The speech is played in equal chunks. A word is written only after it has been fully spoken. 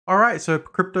All right, so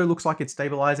crypto looks like it's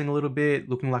stabilizing a little bit,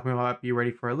 looking like we might be ready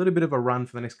for a little bit of a run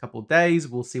for the next couple of days.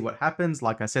 We'll see what happens.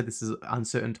 Like I said, this is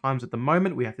uncertain times at the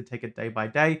moment. We have to take it day by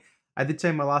day. I did say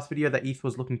in my last video that ETH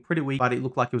was looking pretty weak, but it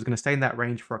looked like it was going to stay in that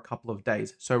range for a couple of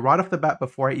days. So right off the bat,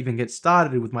 before I even get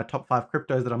started with my top 5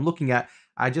 cryptos that I'm looking at,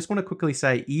 I just want to quickly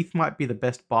say ETH might be the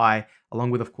best buy, along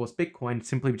with, of course, Bitcoin,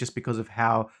 simply just because of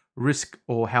how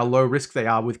how low risk they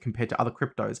are with compared to other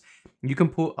cryptos. You can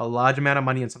put a large amount of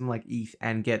money in something like ETH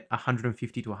and get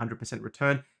 150 to 100%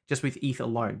 return just with ETH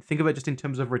alone. Think of it just in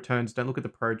terms of returns. Don't look at the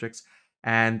projects.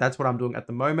 And that's what I'm doing at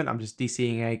the moment. I'm just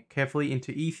DCing carefully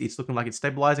into ETH. It's looking like it's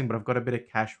stabilizing, but I've got a bit of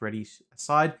cash ready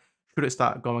aside. Should it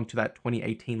start going to that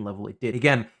 2018 level, it did.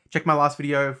 Again, check my last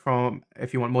video from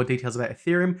if you want more details about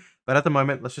Ethereum. But at the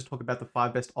moment, let's just talk about the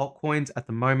 5 best altcoins at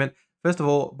the moment. First of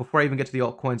all, before I even get to the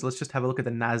altcoins, let's just have a look at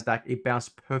the NASDAQ. It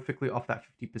bounced perfectly off that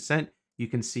 50%. You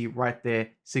can see right there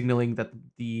signaling that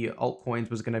the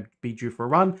altcoins was going to be due for a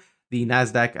run. The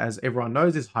NASDAQ, as everyone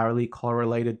knows, is highly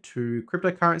correlated to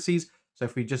cryptocurrencies. So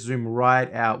if we just zoom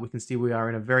right out, we can see we are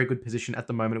in a very good position at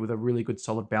the moment with a really good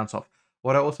solid bounce off.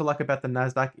 What I also like about the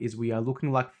NASDAQ is we are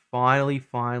looking like finally,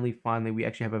 we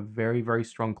actually have a very, very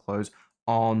strong close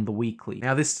on the weekly.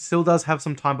 Now, this still does have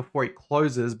some time before it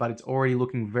closes, but it's already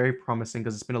looking very promising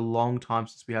because it's been a long time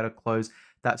since we had a close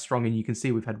that strong. And you can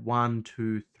see we've had 1,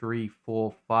 2, 3,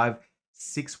 4, 5,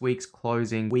 6 weeks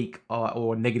closing weak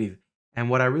or negative. And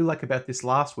what I really like about this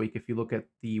last week, if you look at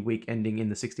the week ending in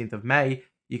the 16th of May,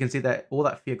 you can see that all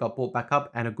that fear got bought back up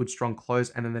and a good strong close.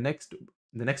 And then the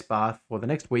next bar for the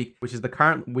next week, which is the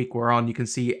current week we're on, you can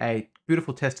see a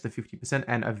beautiful test to the 50%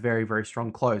 and a very, very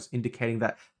strong close, indicating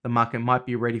that the market might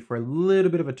be ready for a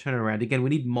little bit of a turnaround. Again, we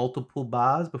need multiple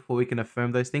bars before we can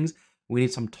affirm those things. We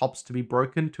need some tops to be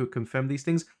broken to confirm these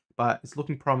things, but it's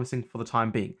looking promising for the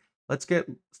time being. Let's get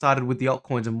started with the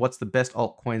altcoins and what's the best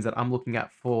altcoins that I'm looking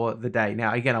at for the day.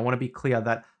 Now, again, I want to be clear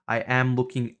that I am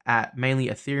looking at mainly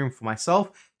Ethereum for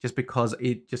myself, just because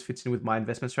it just fits in with my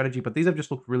investment strategy. But these have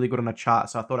just looked really good on a chart,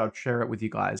 so I thought I'd share it with you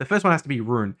guys. The first one has to be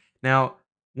Rune. Now,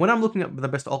 when I'm looking at the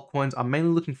best altcoins, I'm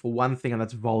mainly looking for one thing, and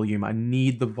that's volume. I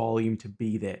need the volume to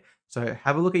be there. So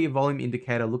have a look at your volume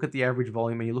indicator, look at the average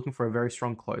volume, and you're looking for a very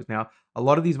strong close. Now, a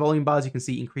lot of these volume bars, you can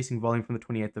see increasing volume from the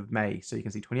 28th of May. So you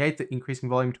can see 28th increasing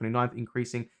volume, 29th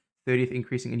increasing, 30th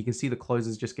increasing, and you can see the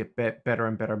closes just get better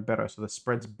and better and better. So the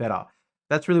spread's better.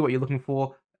 That's really what you're looking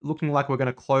for. Looking like we're going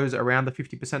to close around the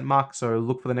 50% mark. So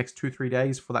look for the next 2-3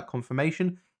 days for that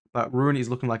confirmation. But Rune is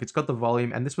looking like it's got the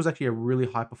volume. And this was actually a really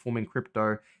high performing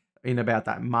crypto in about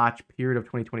that March period of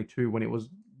 2022 when it was,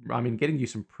 getting you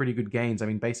some pretty good gains.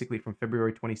 Basically from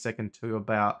February 22nd to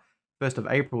about 1st of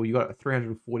April, you got a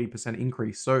 340%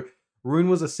 increase. So Rune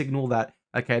was a signal that,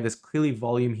 okay, there's clearly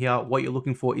volume here. What you're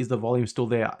looking for is the volume still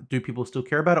there. Do people still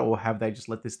care about it, or have they just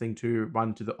let this thing to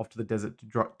run off to the desert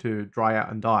to dry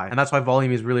out and die? And that's why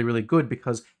volume is really, really good,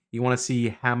 because you want to see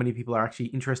how many people are actually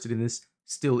interested in this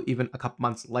still even a couple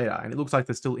months later. And it looks like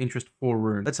there's still interest for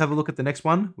Rune. Let's have a look at the next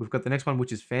one. We've got the next one,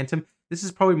 which is Phantom. This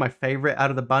is probably my favorite out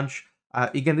of the bunch.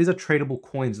 Again, these are tradable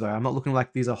coins though. I'm not looking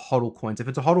like these are hodl coins. If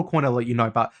it's a hodl coin, I'll let you know,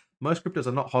 but most cryptos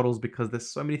are not hodls because there's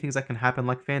so many things that can happen,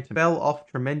 like Phantom fell off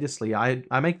tremendously. I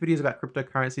make videos about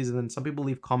cryptocurrencies, and then some people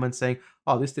leave comments saying,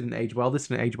 oh, this didn't age well, this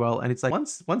didn't age well. And it's like,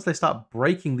 once they start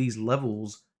breaking these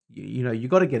levels, you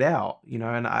got to get out,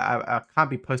 and I can't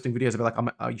be posting videos about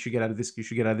like, oh, you should get out of this, you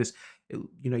should get out of this.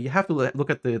 You have to look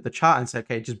at the chart and say,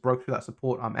 okay, it just broke through that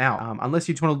support, I'm out. Unless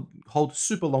you just want to hold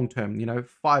super long term,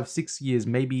 5-6 years,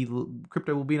 maybe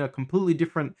crypto will be in a completely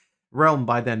different realm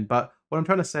by then. But what I'm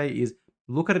trying to say is,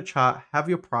 look at a chart, have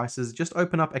your prices, just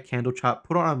open up a candle chart,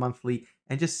 put it on a monthly,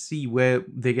 and just see where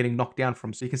they're getting knocked down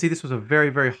from. So you can see this was a very,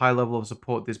 very high level of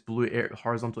support, this blue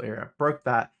horizontal area. Broke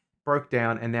that, broke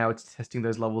down, and now it's testing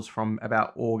those levels from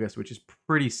about August, which is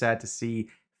pretty sad to see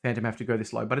Phantom have to go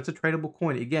this low. But it's a tradable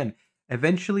coin. Again,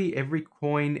 eventually every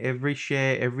coin, every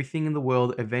share, everything in the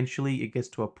world, eventually it gets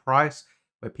to a price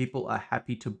where people are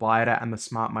happy to buy it at, and the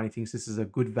smart money thinks this is a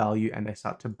good value, and they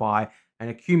start to buy and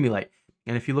accumulate.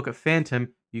 And if you look at Phantom,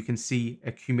 you can see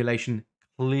accumulation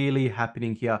clearly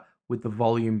happening here with the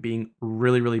volume being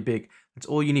really, really big. That's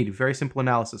all you need. Very simple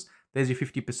analysis. There's your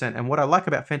 50%. And what I like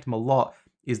about Phantom a lot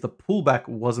is the pullback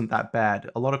wasn't that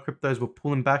bad. A lot of cryptos were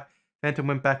pulling back. Phantom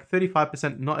went back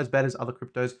 35%, not as bad as other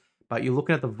cryptos, but you're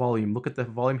looking at the volume. Look at the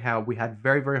volume, how we had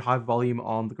very, very high volume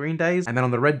on the green days. And then on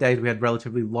the red days, we had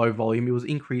relatively low volume. It was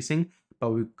increasing,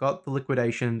 but we've got the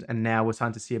liquidations, and now we're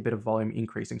starting to see a bit of volume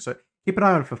increasing. So keep an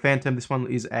eye on for Phantom. This one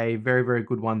is a very, very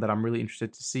good one that I'm really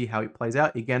interested to see how it plays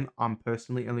out. Again, I'm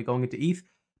personally only going into ETH,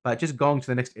 but just going to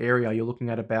the next area, you're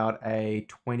looking at about a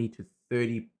 20 to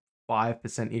 30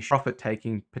 5%-ish profit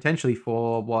taking potentially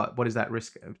for what is that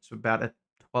risk? It's about a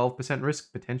 12%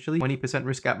 risk, potentially 20%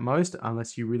 risk at most,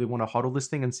 unless you really want to hodl this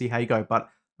thing and see how you go. But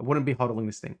I wouldn't be hodling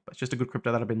this thing, but it's just a good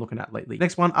crypto that I've been looking at lately.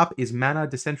 Next one up is Mana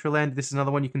Decentraland. This is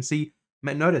another one you can see.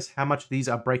 Notice how much these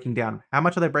are breaking down. How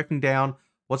much are they breaking down?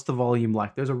 What's the volume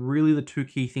like? Those are really the two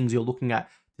key things you're looking at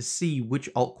to see which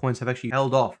altcoins have actually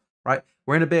held off, right?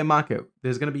 We're in a bear market.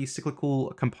 There's going to be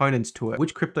cyclical components to it.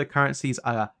 Which cryptocurrencies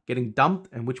are getting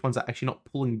dumped and which ones are actually not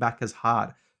pulling back as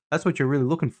hard. That's what you're really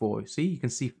looking for. See, you can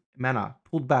see Mana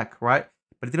pulled back, right?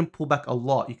 But it didn't pull back a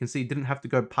lot. You can see it didn't have to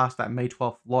go past that May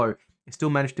 12th low. It still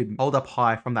managed to hold up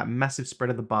high from that massive spread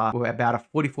of the bar, where about a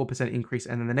 44% increase,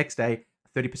 and then the next day,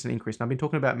 a 30% increase. And I've been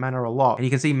talking about Mana a lot, and you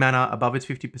can see Mana above its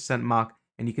 50% mark,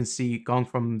 and you can see going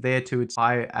from there to its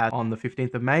high on the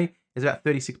 15th of May is about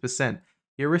 36%.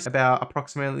 Your risk about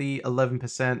approximately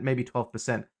 11%, maybe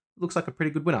 12%. Looks like a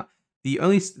pretty good winner. The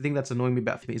only thing that's annoying me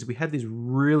about it is we had these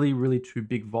really two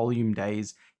big volume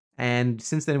days, and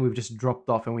since then we've just dropped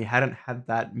off, and we hadn't had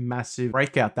that massive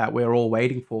breakout that we're all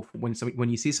waiting for when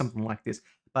you see something like this.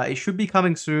 But it should be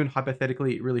coming soon.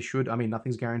 Hypothetically, it really should. I mean,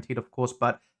 nothing's guaranteed, of course,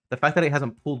 but the fact that it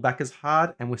hasn't pulled back as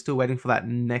hard and we're still waiting for that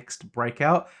next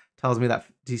breakout tells me that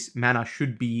this Mana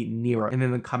should be nearer in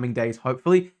the coming days,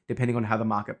 hopefully, depending on how the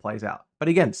market plays out. But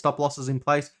again, stop losses in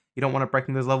place. You don't want it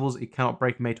breaking those levels. It cannot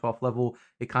break May 12th level.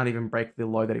 It can't even break the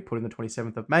low that it put in the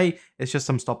 27th of May. It's just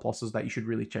some stop losses that you should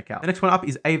really check out. The next one up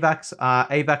is AVAX.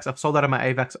 AVAX, I've sold out of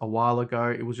my AVAX a while ago.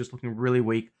 It was just looking really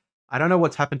weak. I don't know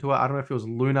what's happened to it. I don't know if it was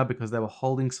Luna because they were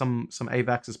holding some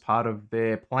AVAX as part of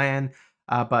their plan.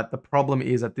 But the problem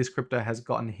is that this crypto has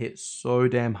gotten hit so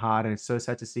damn hard, and it's so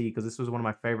sad to see because this was one of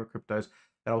my favorite cryptos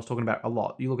that I was talking about a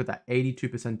lot. You look at that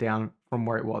 82% down from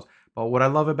where it was. But what I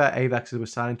love about AVAX is we're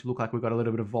starting to look like we've got a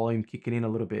little bit of volume kicking in a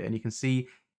little bit. And you can see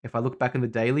if I look back in the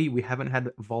daily, we haven't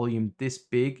had volume this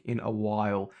big in a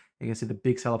while. And you can see the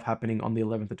big sell-off happening on the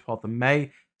 11th and 12th of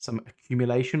May, some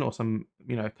accumulation or some,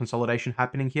 consolidation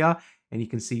happening here. And you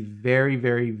can see very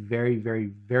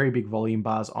big volume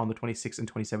bars on the 26th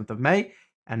and 27th of May.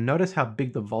 And notice how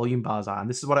big the volume bars are. And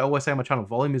this is what I always say on my channel.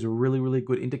 Volume is a really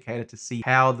good indicator to see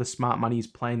how the smart money is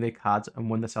playing their cards and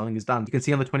when the selling is done. You can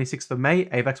see on the 26th of May,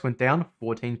 AVAX went down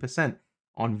 14%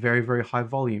 on very high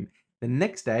volume. The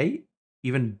next day,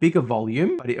 even bigger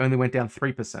volume, but it only went down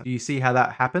 3%. Do you see how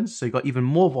that happens? So you got even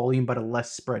more volume, but a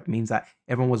less spread. It means that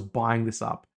everyone was buying this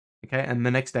up. Okay, and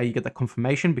the next day you get the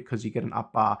confirmation because you get an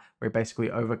up bar where it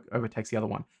basically overtakes the other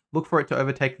one. Look for it to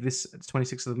overtake this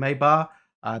 26th of May bar.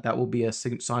 That will be a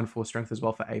sign for strength as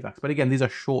well for AVAX. But again, these are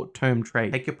short-term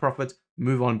trades. Take your profits,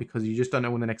 move on, because you just don't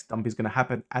know when the next dump is going to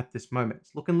happen at this moment.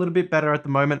 It's looking a little bit better at the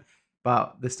moment,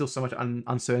 but there's still so much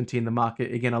uncertainty in the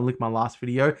market. Again, I'll link my last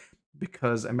video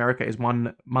because America is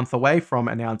 1 month away from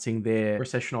announcing their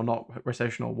recession or not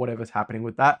recession or whatever's happening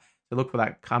with that. So look for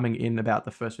that coming in about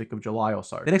the first week of July or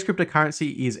so. The next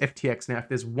cryptocurrency is FTX. Now, if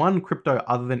there's one crypto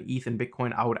other than ETH and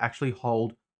Bitcoin I would actually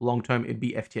hold long-term, it'd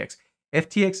be FTX.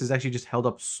 FTX has actually just held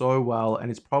up so well, and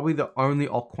it's probably the only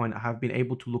altcoin I have been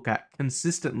able to look at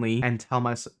consistently and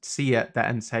see it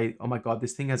and say, oh my God,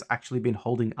 this thing has actually been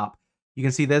holding up. You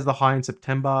can see there's the high in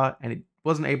September, and it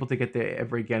wasn't able to get there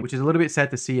ever again, which is a little bit sad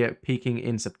to see it peaking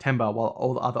in September while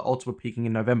all the other alts were peaking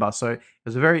in November. So it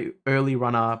was a very early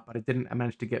runner, but it didn't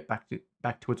manage to get back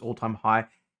to its all-time high.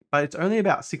 But it's only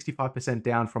about 65%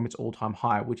 down from its all-time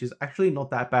high, which is actually not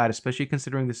that bad, especially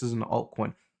considering this is an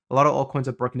altcoin. A lot of altcoins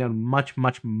are broken down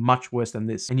much worse than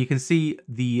this. And you can see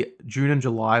the June and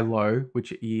July low,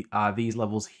 which are these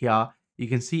levels here. You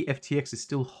can see FTX is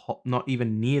still not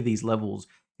even near these levels.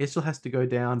 It still has to go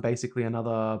down basically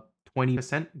another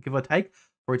 20%, give or take,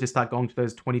 for it to start going to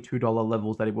those $22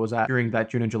 levels that it was at during that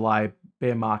June and July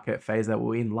bear market phase that we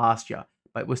were in last year.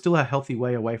 But we're still a healthy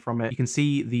way away from it. You can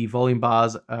see the volume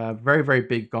bars very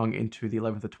big going into the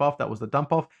 11th or 12th. That was the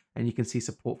dump off, and you can see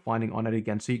support finding on it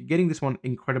again. So you're getting this one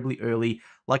incredibly early.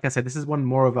 Like I said, this is one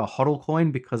more of a hodl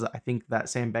coin because I think that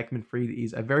Sam Bankman-Fried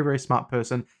is a very smart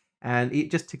person, and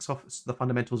it just ticks off the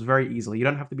fundamentals very easily. You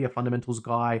don't have to be a fundamentals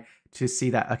guy to see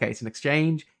that, okay, it's an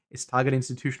exchange, it's target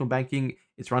institutional banking,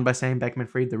 it's run by Sam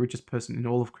Bankman-Fried, the richest person in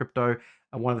all of crypto,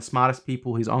 one of the smartest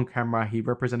people. He's on camera, he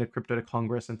represented crypto to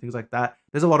Congress and things like that.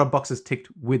 There's a lot of boxes ticked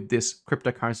with this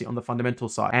cryptocurrency on the fundamental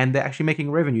side, and they're actually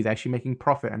making revenue, they're actually making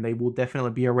profit, and they will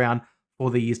definitely be around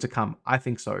for the years to come. I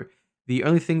think so. The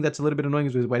only thing that's a little bit annoying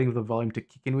is we're waiting for the volume to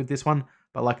kick in with this one.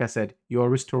 But like I said, your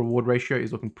risk to reward ratio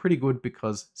is looking pretty good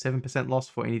because 7% loss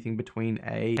for anything between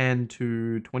a 10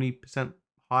 to 20%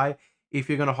 high. If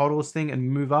you're going to hodl this thing and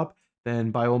move up,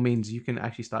 then by all means, you can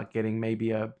actually start getting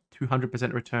maybe a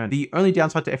 200% return. The only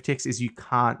downside to FTX is you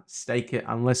can't stake it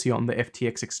unless you're on the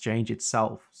FTX exchange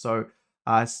itself. So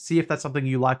see if that's something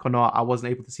you like or not. I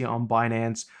wasn't able to see it on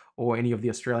Binance or any of the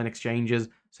Australian exchanges.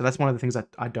 So that's one of the things that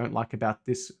I don't like about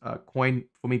this coin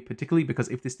for me particularly, because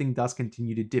if this thing does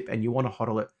continue to dip and you want to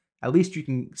hodl it, at least you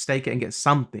can stake it and get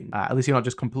something. At least you're not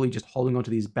just completely just holding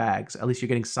onto these bags. At least you're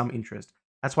getting some interest.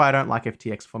 That's why I don't like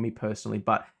FTX for me personally,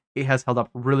 but it has held up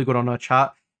really good on our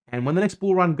chart. And when the next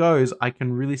bull run goes, I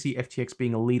can really see FTX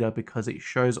being a leader because it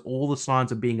shows all the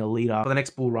signs of being a leader for the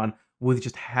next bull run with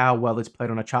just how well it's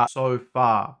played on a chart so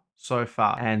far.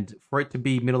 And for it to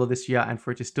be middle of this year and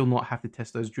for it to still not have to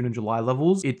test those June and July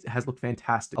levels, it has looked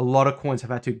fantastic. A lot of coins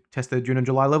have had to test their June and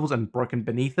July levels and broken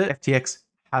beneath it. FTX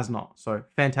has not. So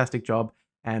fantastic job,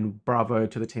 and bravo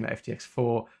to the team at FTX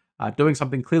for doing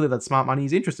something clearly that smart money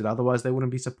is interested. Otherwise, they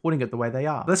wouldn't be supporting it the way they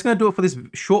are. That's going to do it for this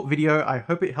short video. I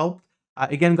hope it helped.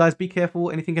 Again, guys, be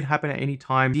careful. Anything can happen at any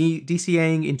time.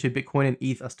 DCAing into Bitcoin and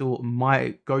ETH are still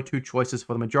my go-to choices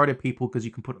for the majority of people because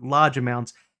you can put large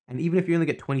amounts. And even if you only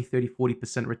get 20, 30,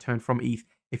 40% return from ETH,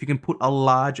 if you can put a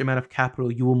large amount of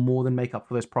capital, you will more than make up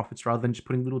for those profits rather than just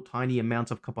putting little tiny amounts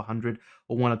of a couple hundred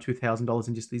or $1,000 or $2,000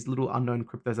 in just these little unknown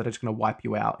cryptos that are just going to wipe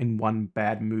you out in one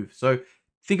bad move. So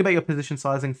think about your position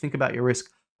sizing, think about your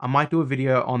risk. I might do a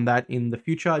video on that in the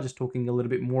future, just talking a little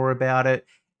bit more about it.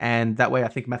 And that way, I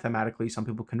think mathematically, some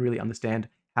people can really understand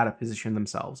how to position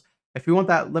themselves. If you want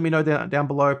that, let me know down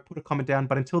below, put a comment down.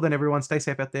 But until then, everyone, stay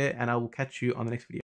safe out there, and I will catch you on the next video.